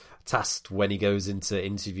been tasked when he goes into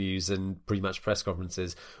interviews and pre-match press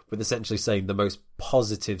conferences with essentially saying the most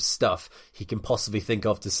positive stuff he can possibly think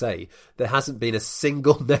of to say. There hasn't been a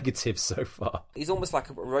single negative so far. He's almost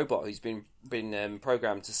like a robot who's been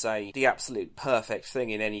programmed to say the absolute perfect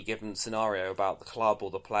thing in any given scenario about the club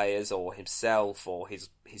or the players or himself or his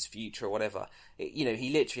future or whatever.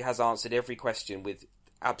 He literally has answered every question with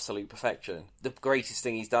absolute perfection. The greatest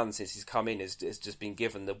thing he's done since he's come in is just been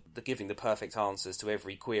giving the perfect answers to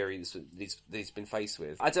every query that he's been faced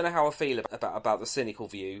with. I don't know how I feel about the cynical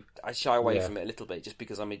view. I shy away from it a little bit just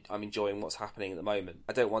because I'm enjoying what's happening at the moment.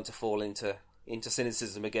 I don't want to fall into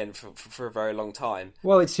cynicism again for a very long time.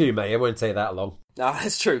 Well, it's you, mate. It won't take that long. No,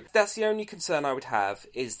 that's true. That's the only concern I would have,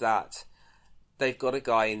 is that they've got a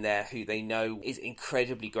guy in there who they know is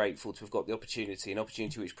incredibly grateful to have got the opportunity, an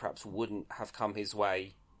opportunity which perhaps wouldn't have come his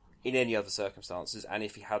way in any other circumstances, and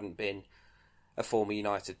if he hadn't been a former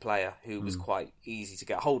United player who was quite easy to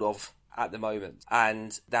get hold of at the moment,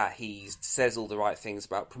 and that he says all the right things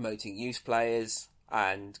about promoting youth players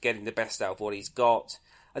and getting the best out of what he's got.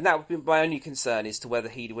 And that would be my only concern, as to whether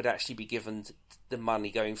he would actually be given the money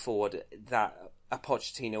going forward that a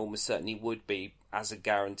Pochettino almost certainly would be, as a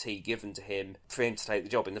guarantee given to him for him to take the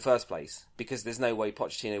job in the first place. Because there's no way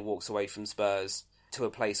Pochettino walks away from Spurs to a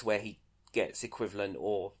place where he gets equivalent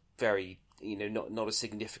or very, not a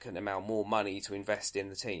significant amount more money to invest in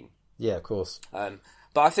the team. Yeah, of course. But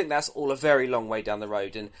I think that's all a very long way down the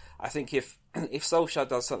road, and I think if Solskjaer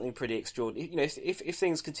does something pretty extraordinary, if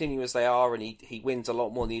things continue as they are and he wins a lot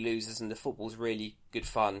more than he loses and the football's really good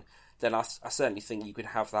fun, then I certainly think you could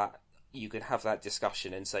have that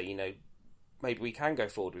discussion and say, maybe we can go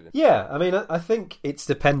forward with it. Yeah, I mean, I think it's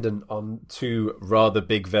dependent on two rather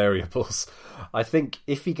big variables. I think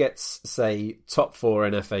if he gets, say, top 4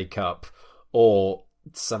 in FA Cup, or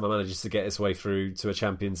somehow manages to get his way through to a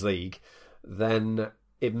Champions League, then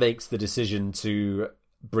it makes the decision to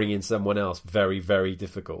bring in someone else very, very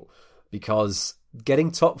difficult. Because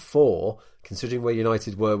getting top 4, considering where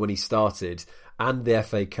United were when he started, and the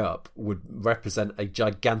FA Cup, would represent a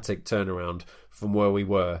gigantic turnaround from where we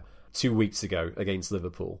were 2 weeks ago against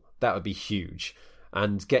Liverpool. That would be huge.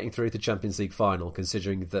 And getting through to the Champions League final,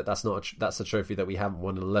 considering that that's a trophy that we haven't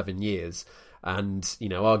won in 11 years, and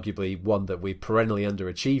arguably one that we've perennially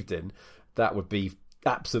underachieved in, that would be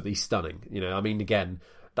absolutely stunning. Again,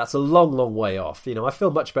 that's a long, long way off. I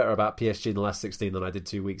feel much better about PSG in the last 16 than I did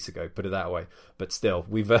 2 weeks ago, put it that way. But still,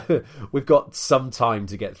 we've got some time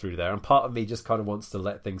to get through there, and part of me just kind of wants to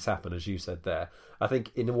let things happen, as you said there. I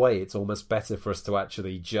think in a way it's almost better for us to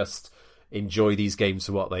actually just enjoy these games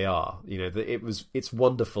for what they are. It's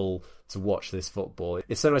wonderful to watch this football.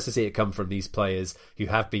 It's so nice to see it come from these players who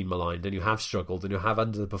have been maligned and who have struggled and who have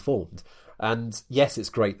underperformed. And yes, it's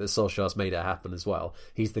great that Solskjaer's made it happen as well.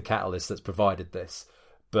 He's the catalyst that's provided this.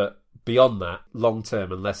 But beyond that, long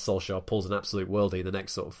term, unless Solskjaer pulls an absolute worldie in the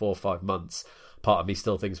next sort of 4 or 5 months, part of me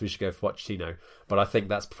still thinks we should go for Pochettino. But I think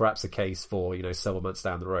that's perhaps a case for, several months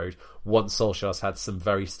down the road, once Solskjaer's had some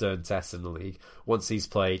very stern tests in the league, once he's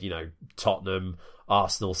played, Tottenham,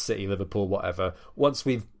 Arsenal, City, Liverpool, whatever, once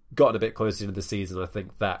we've gotten a bit closer into the season, I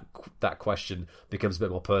think that question becomes a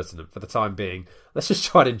bit more pertinent. For the time being, let's just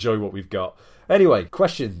try and enjoy what we've got. Anyway,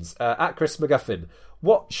 questions. At Chris McGuffin,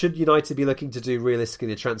 what should United be looking to do realistically in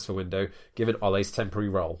the transfer window, given Ole's temporary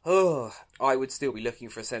role? Oh, I would still be looking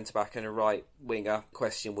for a centre-back and a right winger.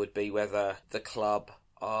 Question would be whether the club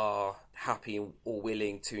are happy or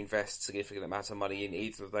willing to invest a significant amount of money in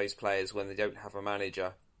either of those players when they don't have a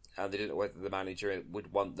manager, and they don't know whether the manager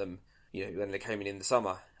would want them when they came in the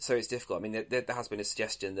summer. So it's difficult. I mean, there has been a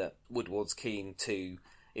suggestion that Woodward's keen to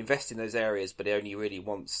invest in those areas, but he only really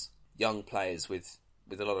wants young players with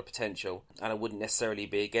a lot of potential. And I wouldn't necessarily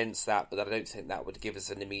be against that, but I don't think that would give us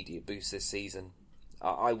an immediate boost this season.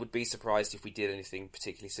 I would be surprised if we did anything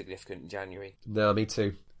particularly significant in January. No, me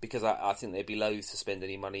too. Because I think they'd be loath to spend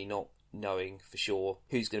any money not knowing for sure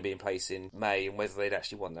who's going to be in place in May and whether they'd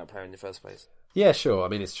actually want that player in the first place. Yeah, sure. I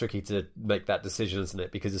mean, it's tricky to make that decision, isn't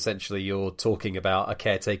it? Because essentially you're talking about a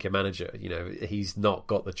caretaker manager. He's not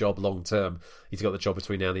got the job long term. He's got the job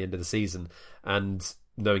between now and the end of the season. And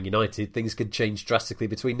knowing United, things could change drastically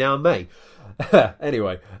between now and May.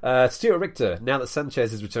 Anyway, Stuart Richter, now that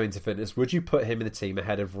Sanchez is returning to fitness, would you put him in the team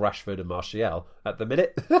ahead of Rashford and Martial at the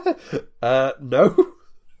minute? No.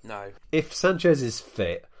 No. If Sanchez is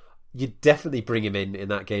fit, you'd definitely bring him in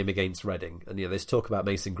that game against Reading. And there's talk about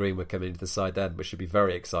Mason Greenwood coming into the side then, which should be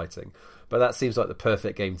very exciting. But that seems like the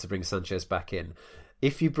perfect game to bring Sanchez back in.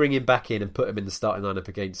 If you bring him back in and put him in the starting lineup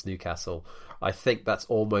against Newcastle, I think that's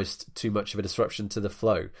almost too much of a disruption to the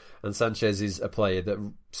flow. And Sanchez is a player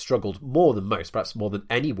that struggled more than most, perhaps more than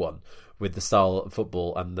anyone, with the style of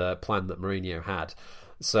football and the plan that Mourinho had.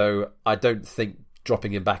 So I don't think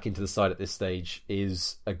dropping him back into the side at this stage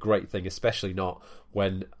is a great thing, especially not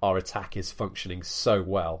when our attack is functioning so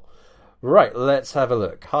well. Right, let's have a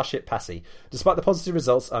look. Harshit Passy. Despite the positive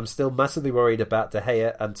results, I'm still massively worried about De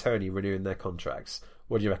Gea and Tony renewing their contracts.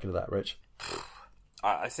 What do you reckon of that, Rich?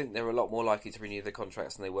 I think they're a lot more likely to renew their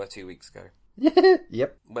contracts than they were 2 weeks ago.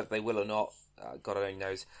 Yep. Whether they will or not, God only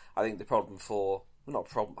knows. I think the problem for... Well, not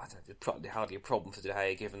a problem. I don't know, hardly a problem for De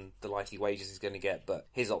Gea given the likely wages he's going to get, but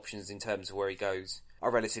his options in terms of where he goes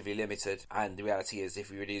are relatively limited. And the reality is,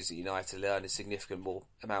 if he renews at United, he'll earn a significant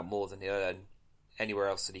amount more than he'll earn anywhere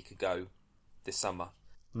else that he could go this summer.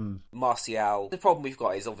 Martial, the problem we've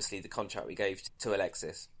got is obviously the contract we gave to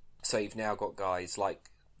Alexis. So you've now got guys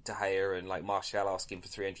like De Gea and like Martial asking for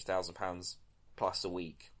 £300,000 plus a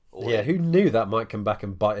week. Yeah, who knew that might come back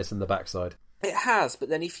and bite us in the backside? It has, but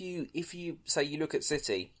then if you say you look at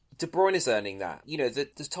City, De Bruyne is earning that.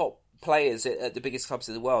 The top players at the biggest clubs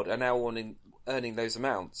in the world are now earning those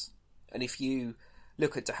amounts. And if you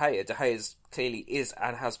look at De Gea clearly is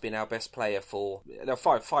and has been our best player for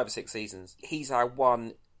 5 or 6 seasons. He's our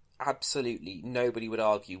one, absolutely, nobody would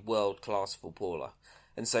argue, world-class footballer.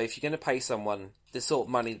 And so if you're going to pay someone the sort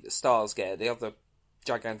of money that stars get at the other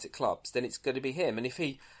gigantic clubs, then it's going to be him. And if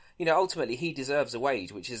he... ultimately he deserves a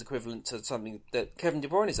wage which is equivalent to something that Kevin De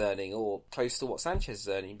Bruyne is earning or close to what Sanchez is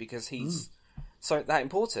earning because he's so that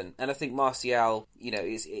important. And I think Martial,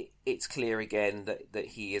 it's clear again that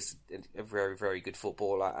he is a very, very good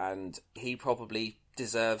footballer and he probably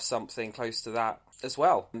deserves something close to that as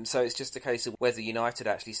well. And so it's just a case of whether United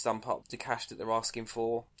actually stump up the cash that they're asking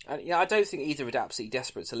for. And I don't think either are absolutely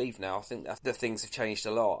desperate to leave now. I think that things have changed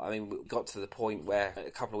a lot. I mean, we got to the point where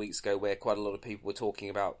a couple of weeks ago where quite a lot of people were talking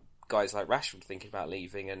about guys like Rashford thinking about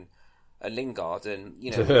leaving and Lingard and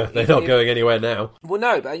they're not going anywhere now. Well,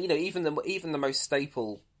 no, but even the most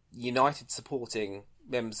staple United supporting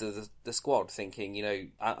members of the squad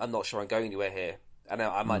thinking, I'm not sure I'm going anywhere here, and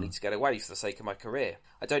I might need to get away for the sake of my career.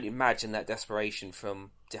 I don't imagine that desperation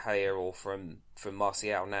from De Gea or from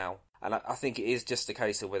Martial now. And I think it is just a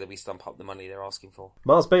case of whether we stump up the money they're asking for.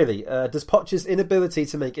 Miles Bailey, does Poch's inability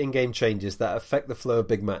to make in-game changes that affect the flow of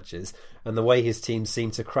big matches and the way his teams seem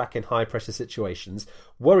to crack in high-pressure situations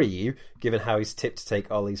worry you, given how he's tipped to take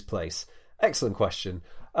Ole's place? Excellent question.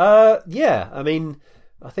 Yeah, I mean,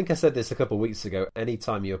 I think I said this a couple of weeks ago.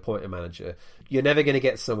 Anytime you appoint a manager, you're never going to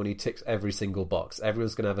get someone who ticks every single box.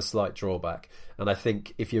 Everyone's going to have a slight drawback. And I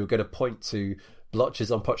think if you were going to point to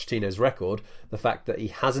blotches on Pochettino's record, the fact that he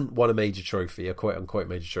hasn't won a major trophy, a quote-unquote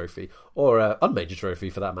major trophy, or an unmajor trophy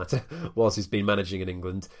for that matter, whilst he's been managing in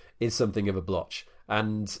England, is something of a blotch.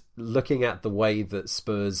 And looking at the way that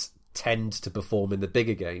Spurs tend to perform in the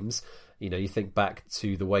bigger games, you think back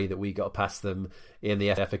to the way that we got past them in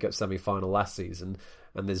the FA Cup semi-final last season,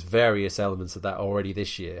 and there's various elements of that already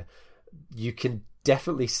this year. you can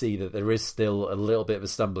definitely see that there is still a little bit of a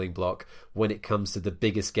stumbling block when it comes to the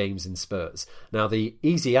biggest games in Spurs. Now, the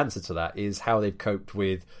easy answer to that is how they've coped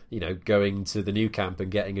with, going to the Nou Camp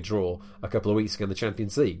and getting a draw a couple of weeks ago in the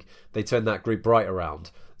Champions League. They turned that group right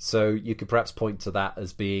around. So you could perhaps point to that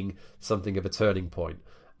as being something of a turning point.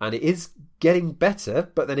 And it is getting better,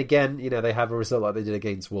 but then again, they have a result like they did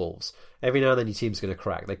against Wolves. Every now and then your team's going to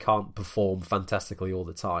crack. They can't perform fantastically all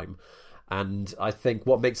the time. And I think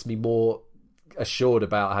what makes me more assured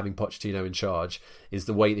about having Pochettino in charge is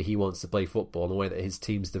the way that he wants to play football and the way that his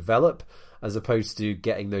teams develop, as opposed to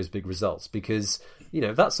getting those big results, because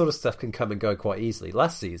that sort of stuff can come and go quite easily.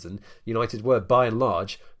 Last season United were by and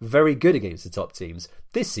large very good against the top teams.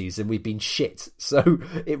 This season we've been shit, so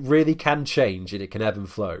it really can change and it can ebb and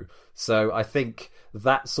flow. So I think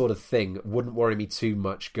that sort of thing wouldn't worry me too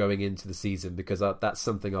much going into the season, because that's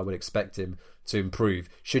something I would expect him to improve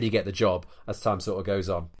should he get the job as time sort of goes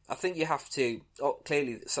on. I think you have to,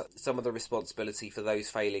 clearly some of the responsibility for those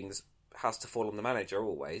failings has to fall on the manager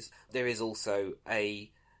always. There is also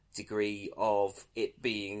a degree of it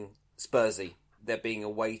being Spursy, there being a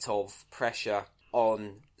weight of pressure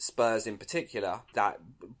on Spurs in particular, that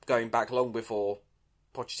going back long before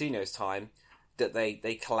Pochettino's time, that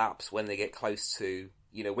they collapse when they get close to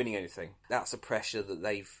winning anything. That's a pressure that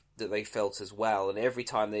they felt as well, and every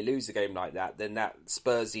time they lose a game like that, then that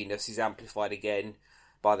Spursiness is amplified again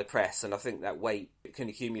by the press, and I think that weight can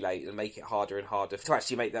accumulate and make it harder and harder to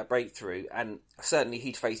actually make that breakthrough. And certainly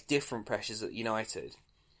he'd face different pressures at United,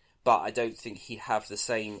 but I don't think he'd have the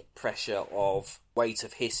same pressure of weight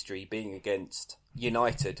of history being against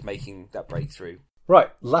United making that breakthrough.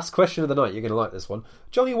 Right, last question of the night. You're going to like this one.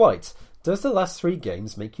 Johnny White, does the last 3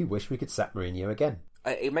 games make you wish we could sack Mourinho again?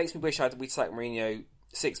 It makes me wish we'd sacked Mourinho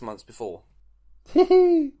 6 months before.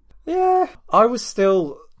 Yeah, I was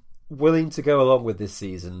still willing to go along with this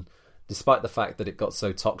season, despite the fact that it got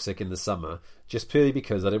so toxic in the summer, just purely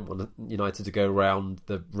because I didn't want United to go around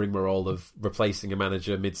the rigmarole of replacing a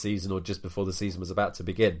manager mid-season or just before the season was about to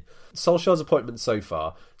begin. Solskjaer's appointment so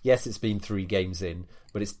far, yes, it's been 3 games in,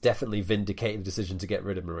 but it's definitely vindicated the decision to get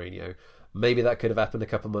rid of Mourinho. Maybe that could have happened a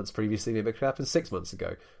couple of months previously, maybe it could have happened 6 months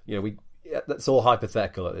ago. That's all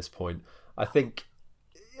hypothetical at this point. I think,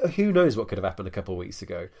 who knows what could have happened a couple of weeks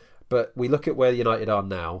ago. But we look at where United are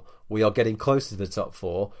now. We are getting closer to the top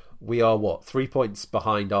 4. We are, 3 points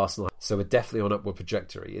behind Arsenal. So we're definitely on upward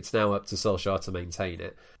trajectory. It's now up to Solskjaer to maintain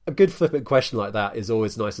it. A good flippant question like that is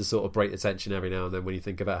always nice to sort of break the tension every now and then when you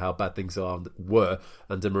think about how bad things were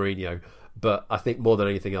under Mourinho. But I think more than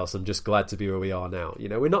anything else, I'm just glad to be where we are now.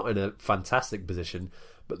 We're not in a fantastic position,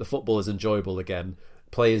 but the football is enjoyable again.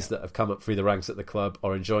 Players that have come up through the ranks at the club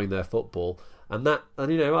are enjoying their football. And I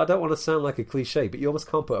don't want to sound like a cliche, but you almost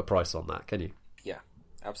can't put a price on that, can you? Yeah,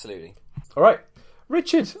 absolutely. All right.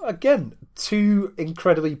 Richard, again, 2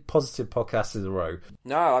 incredibly positive podcasts in a row.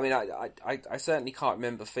 No, I mean, I certainly can't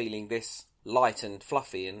remember feeling this light and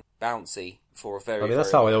fluffy and bouncy for a very,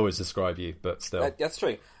 that's how I always describe you, but still. That's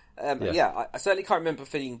true. Yeah, I certainly can't remember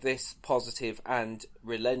feeling this positive and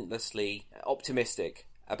relentlessly optimistic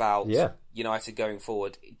about United going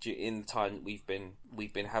forward in the time we've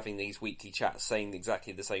been having these weekly chats saying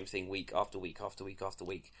exactly the same thing week after week after week after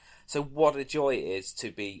week. So what a joy it is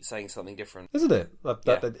to be saying something different. Isn't it?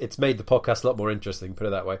 It's made the podcast a lot more interesting, put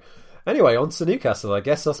it that way. Anyway, on to Newcastle, I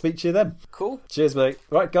guess. I'll speak to you then. Cool. Cheers, mate.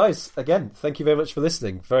 Right, guys, again, thank you very much for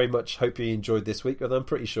listening. Very much hope you enjoyed this week, and I'm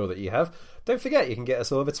pretty sure that you have. Don't forget, you can get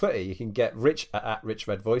us all over Twitter. You can get Rich at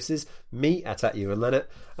 @RichRedVoices, me at @Ewan Leonard,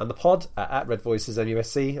 and the pod at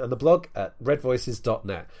 @RedVoicesNUSC, and the blog at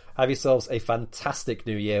redvoices.net. Have yourselves a fantastic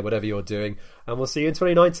new year, whatever you're doing, and we'll see you in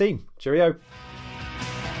 2019. Cheerio.